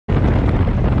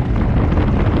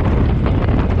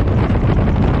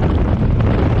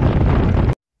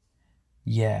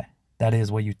Yeah, that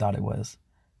is what you thought it was.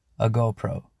 A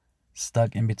GoPro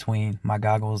stuck in between my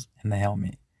goggles and the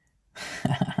helmet.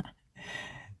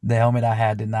 The helmet I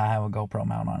had did not have a GoPro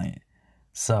mount on it.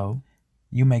 So,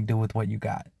 you make do with what you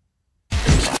got.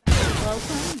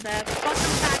 Welcome back.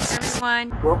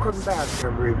 Welcome back,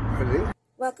 everyone.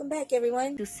 Welcome back,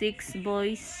 everyone. To Six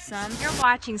Boy Sam. You're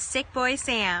watching Sick Boy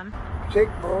Sam. Sick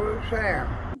Boy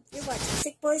Sam. You're watching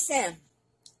Sick Boy Sam.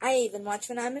 I even watch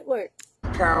when I'm at work.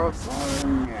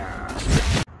 California.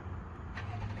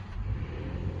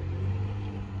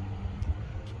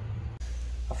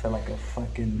 I feel like a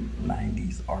fucking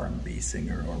 90s R&B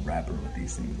singer or rapper with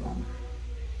these things on.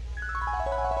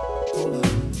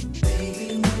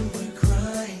 Baby, when we're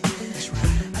crying, that's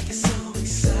right, I get so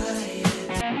excited.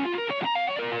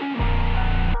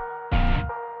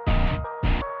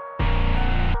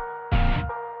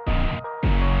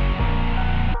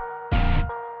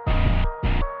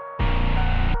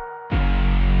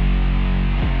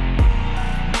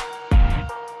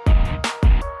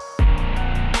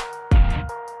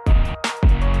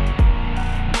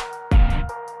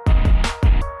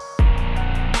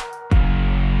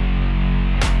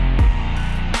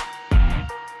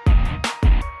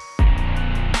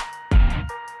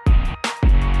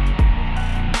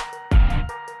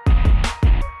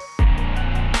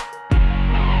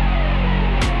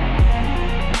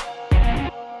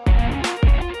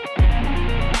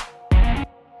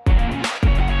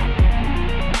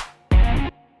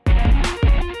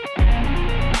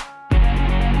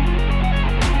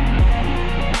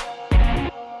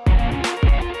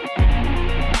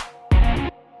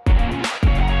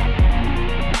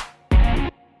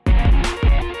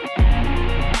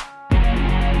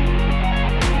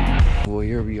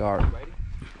 Here we are.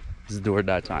 It's do or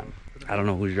die time. I don't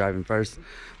know who's driving first,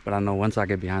 but I know once I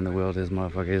get behind the wheel, this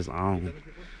motherfucker is on.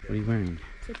 What are you wearing?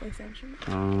 Hey,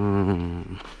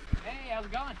 how's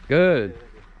it going? Good.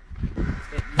 It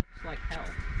looks like hell,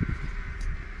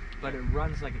 but it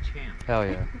runs like a champ. Hell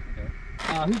yeah. Okay.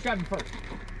 Who's driving first?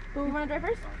 Who wanna drive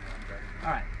first?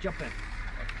 All right, jump in.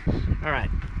 All right,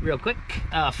 real quick.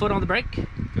 Foot on the brake.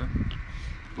 Okay.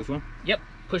 This one? Yep.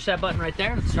 Push that button right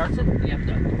there. It starts it. You have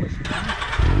to push it down.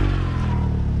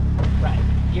 Right.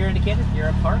 Gear indicator. Gear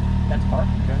up park. That's park.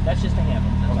 Okay. That's just a handle.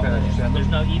 That's all that is. There's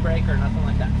no e-brake or nothing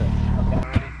like that.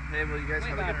 Okay. Hey, well, you guys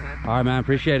have a good time. All right, man.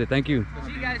 Appreciate it. Thank you.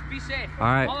 See you guys. Be safe. All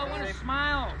right. All I want is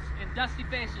smiles and dusty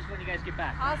faces when you guys get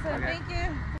back. Awesome, thank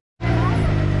you.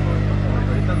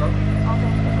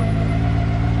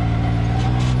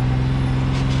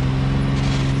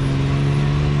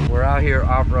 We're out here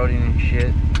off-roading and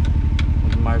shit.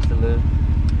 With Marcelo,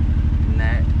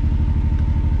 Nat,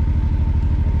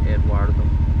 Eduardo.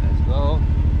 Let's go.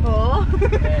 Oh.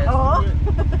 Oh.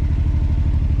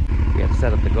 We have to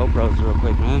set up the GoPros real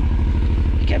quick, man.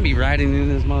 You can't be riding in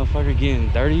this motherfucker getting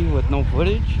dirty with no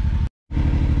footage.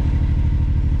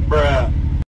 Bruh.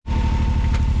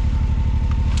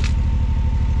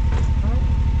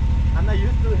 I'm not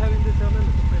used to having this helmet.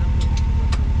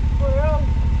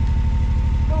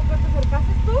 ¿Cómo que te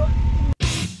acercaste tú?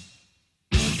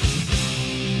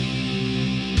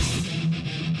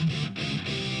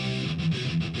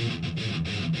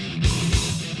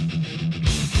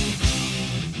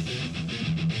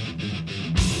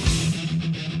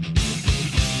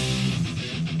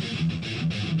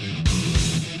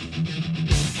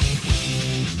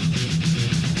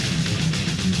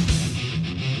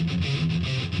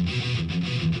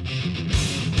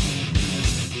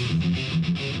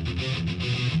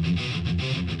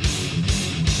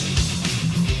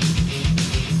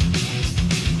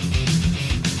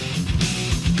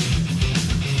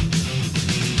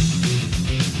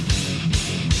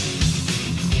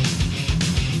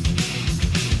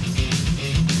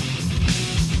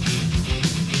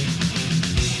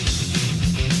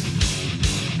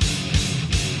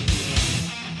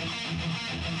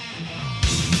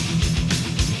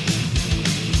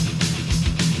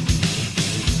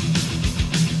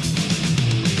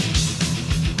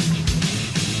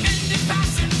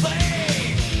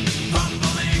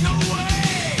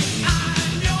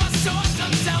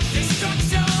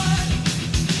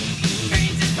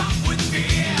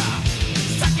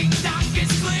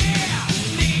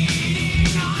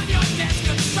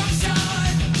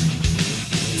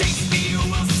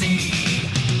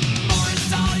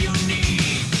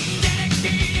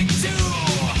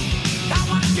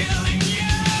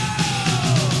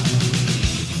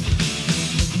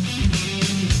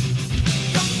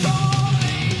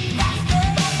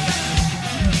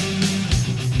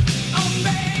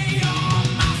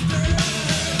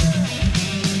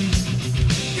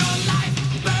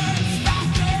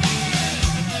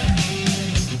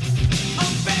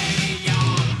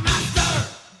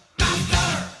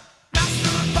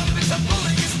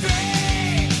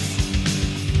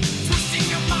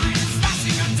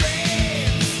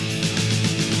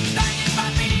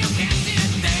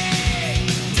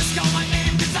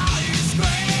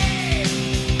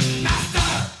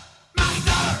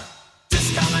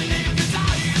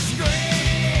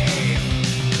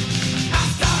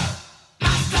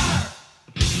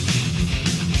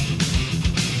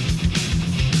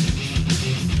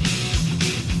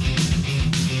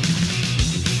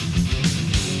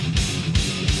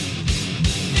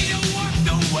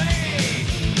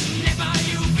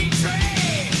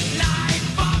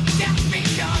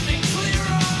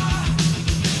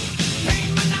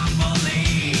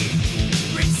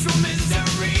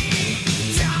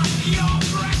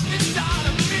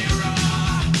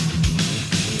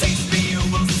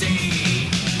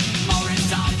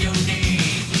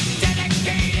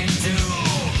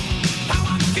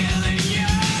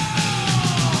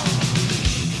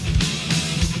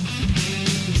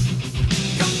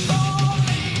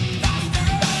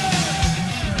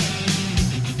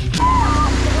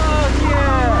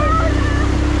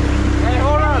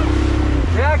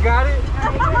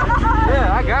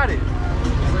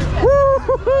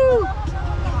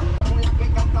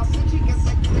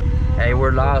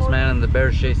 we're lost, man, and the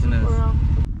bear's chasing us.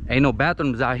 Ain't no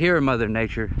bathrooms out here in Mother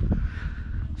Nature.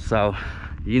 So,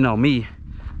 you know me,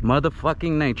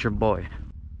 motherfucking nature boy.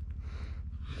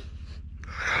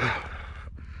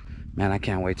 Man, I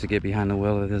can't wait to get behind the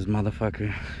wheel of this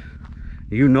motherfucker.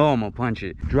 You know I'm gonna punch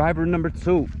it. Driver number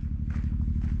 2.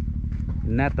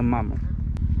 Not the mama.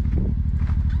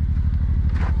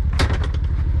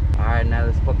 Alright, now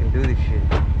let's fucking do this shit.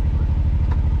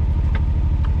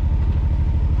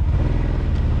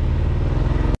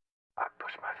 I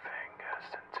push my fingers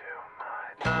into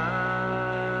my eyes.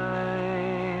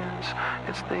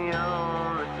 It's the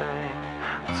only thing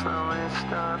that slowly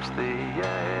stops the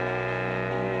ache.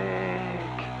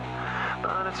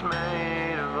 But it's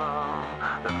made of all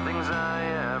the things I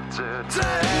have to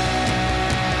take.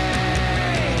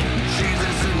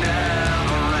 Jesus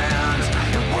never ends.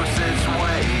 It works its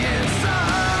way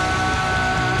inside.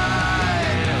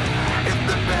 If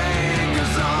the pain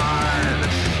goes on,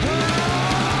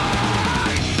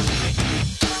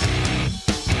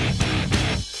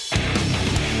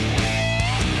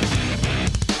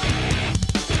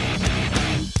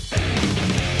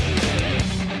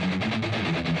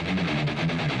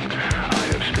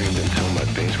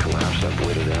 collapsed, I've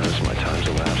waited as my time's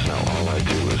elapsed. Now all I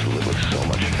do is live with so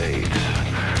much fate.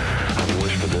 I've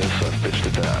wished for this, I've bitched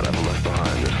at that. I've left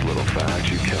behind this little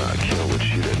fact: you cannot kill what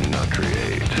you did not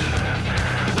create.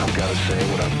 I've gotta say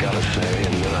what I've gotta say,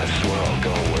 and then I swear I'll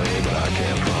go away. But I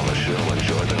can't promise you'll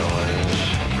enjoy the noise.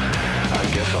 I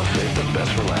guess I'll save the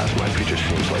best for last. My future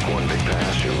seems like one big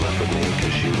past. You're left with me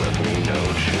cause you left me no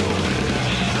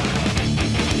choice.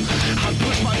 I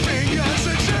push my fingers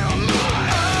into my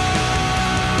eyes.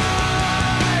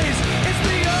 It's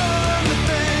the only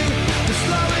thing that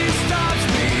slowly stops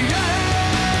me.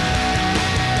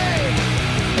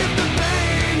 If the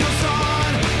pain goes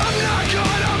on, I'm not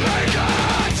gonna make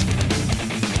it.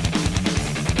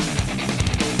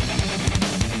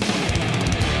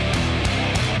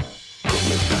 Put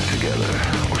me back together,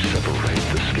 or separate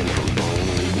the skin from bone.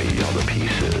 Leave me all the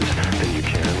pieces, then you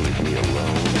can leave me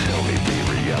alone. Tell me the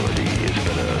reality is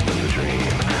better than the dream,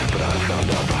 but I found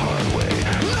out the hard way.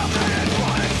 Nothing is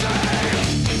what it seems.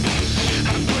 I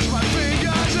push my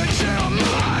fingers into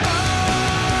my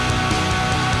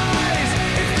eyes.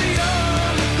 It's the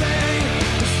only thing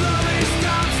that slowly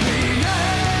stops me.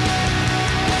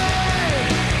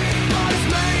 But it's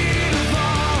made of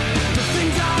all the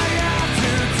things I have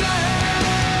to take.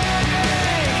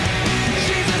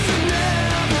 Jesus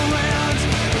never ends.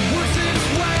 It works its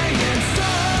way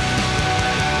inside.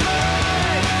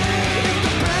 If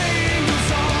the pain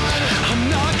goes on, I'm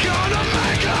not gonna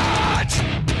make it.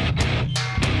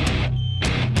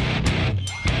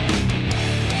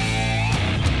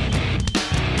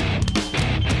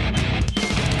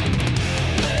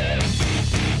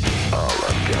 All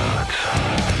I've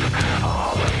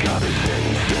got is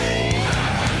insane.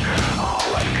 All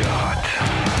I've got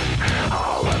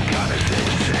is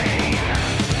insane.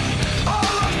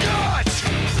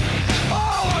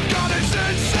 All I've got is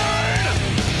insane.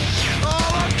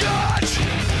 All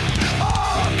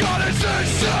I've got is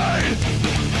insane.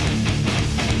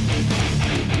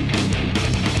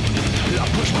 I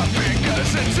push my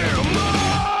fingers into my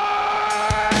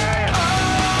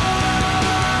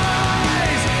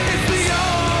eyes. It's the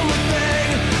only thing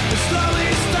that slowly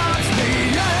stops me.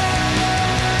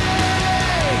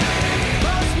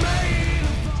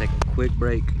 Take a quick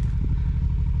break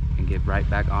and get right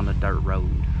back on the dirt road.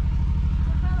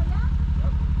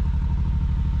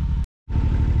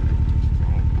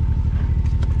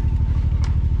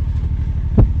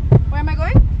 Where am I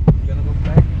going? You're gonna go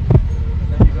back, and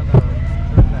then you're gonna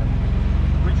turn left.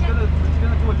 We're just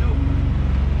gonna do a loop.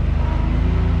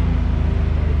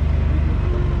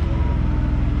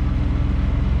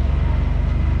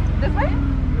 This way?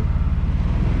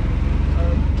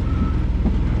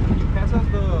 You pass us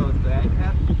the egg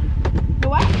hat. The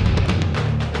what?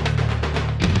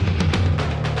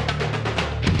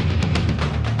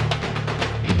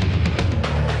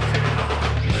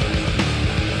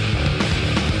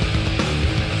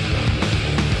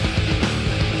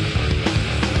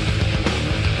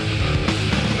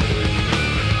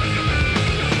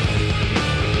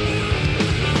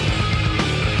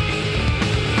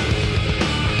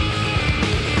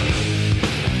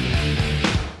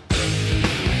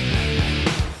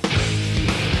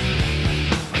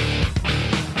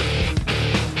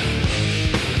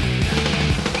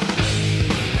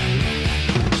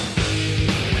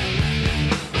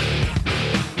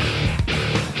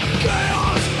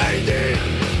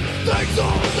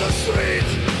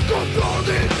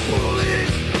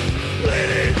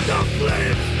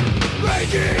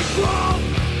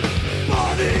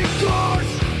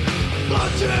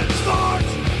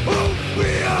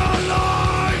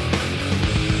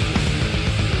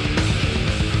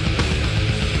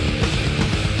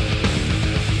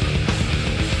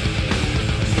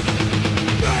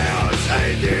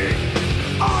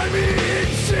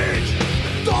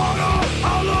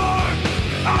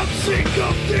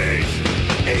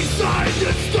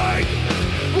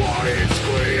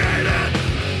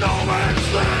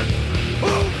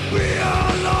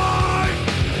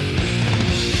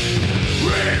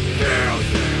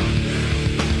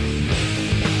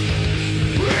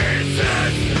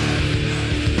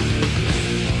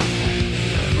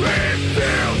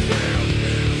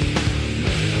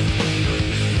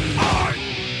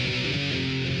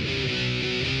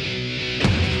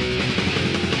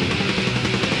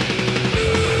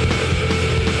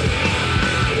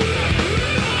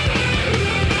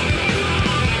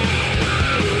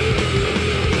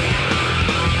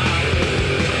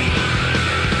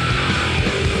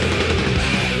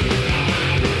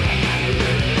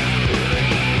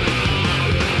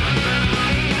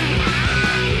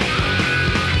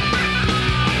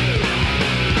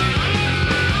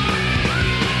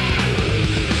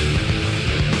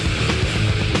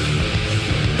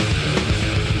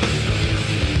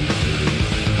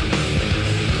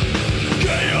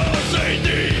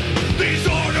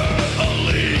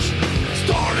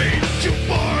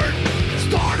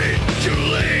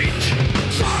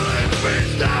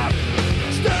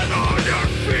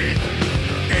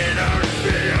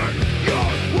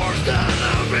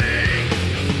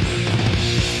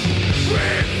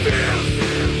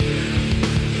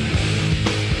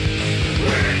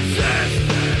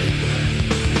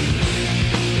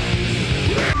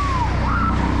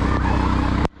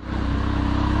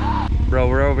 bro.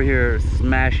 We're over here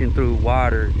smashing through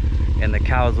water, and the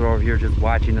cows are over here just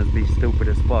watching us be stupid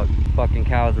as fuck. Fucking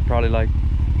cows are probably like,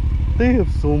 they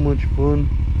have so much fun.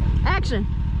 Action.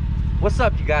 What's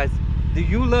up, you guys? Do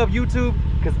you love YouTube?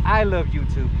 Because I love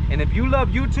YouTube. And if you love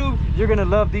YouTube, you're gonna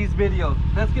love these videos.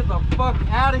 Let's get the fuck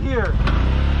out of here.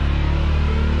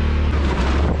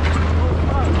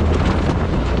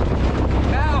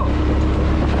 Cow.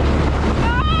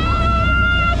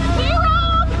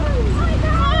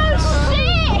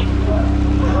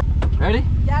 Ready?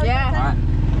 Yeah. All right.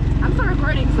 I'm still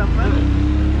recording, so funny.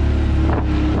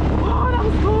 Oh, that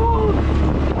was cool.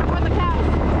 For the cows.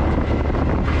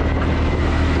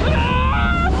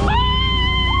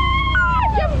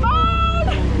 Your phone!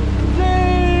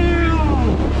 Damn!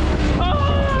 Oh,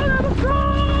 that was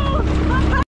cool!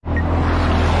 I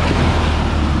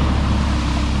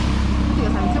think I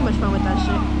was having too much fun with that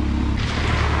shit.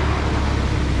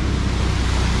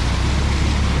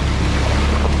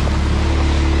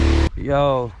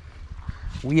 Yo,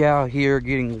 we out here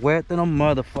getting wet than a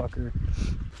motherfucker.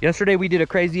 Yesterday we did a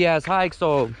crazy ass hike,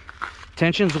 so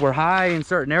tensions were high in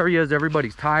certain areas.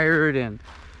 Everybody's tired and,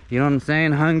 you know what I'm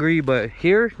saying, hungry. But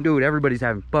here, dude, everybody's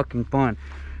having fucking fun.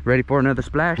 Ready for another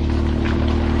splash?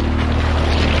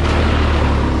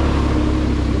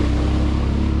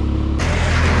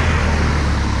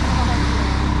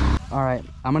 All right,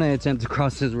 I'm gonna attempt to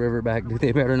cross this river back. Dude,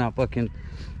 they better not fucking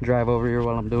drive over here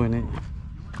while I'm doing it.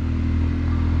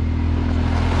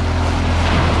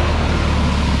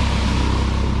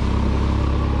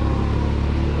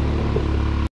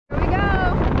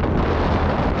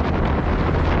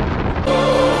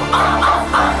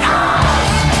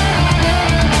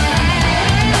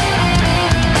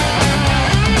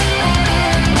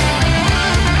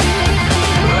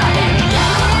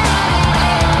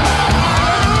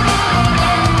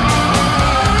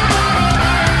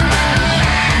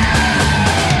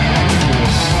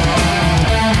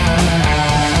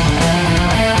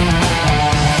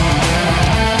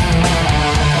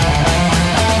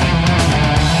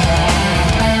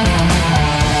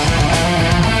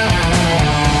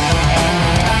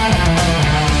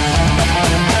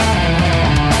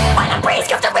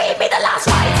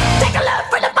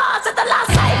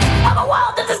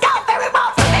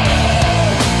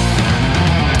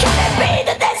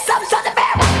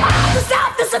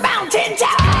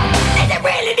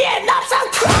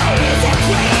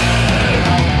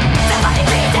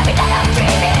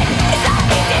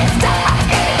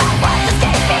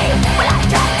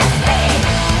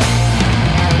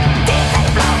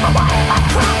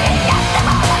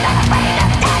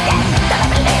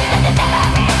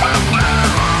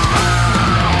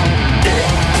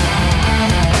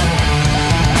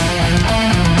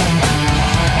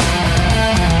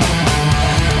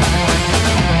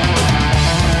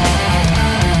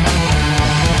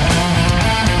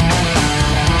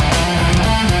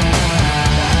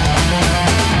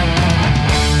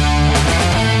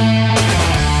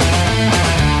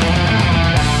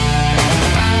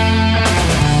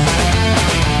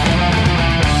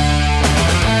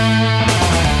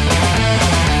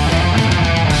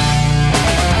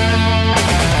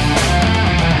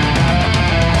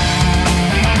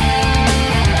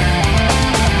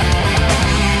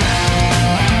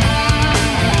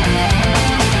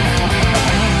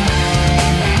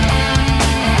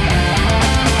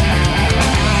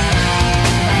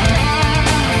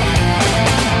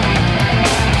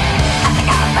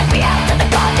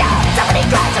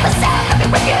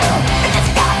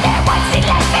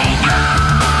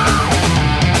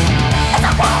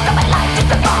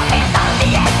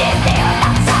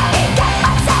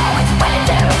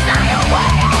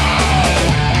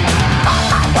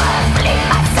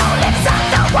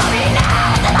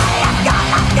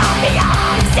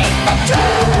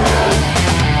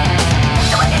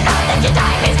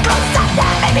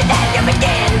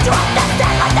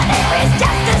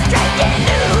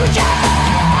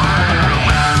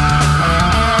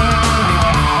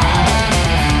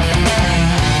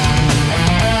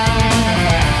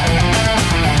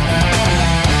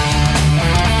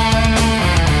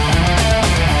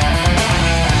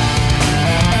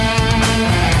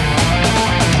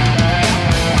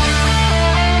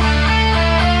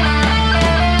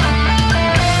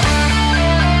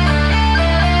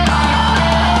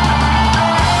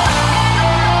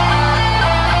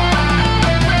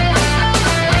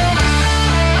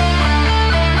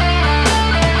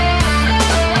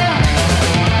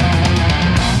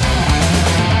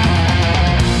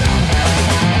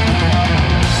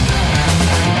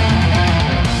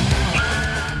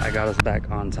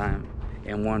 Back on time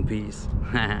in one piece.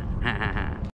 No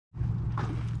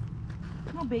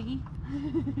biggie.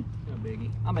 No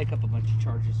biggie. I'll make up a bunch of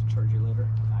charges to charge you later.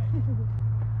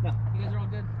 No, you guys are all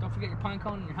good. Don't forget your pine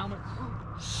cone and your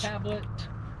helmets, tablet.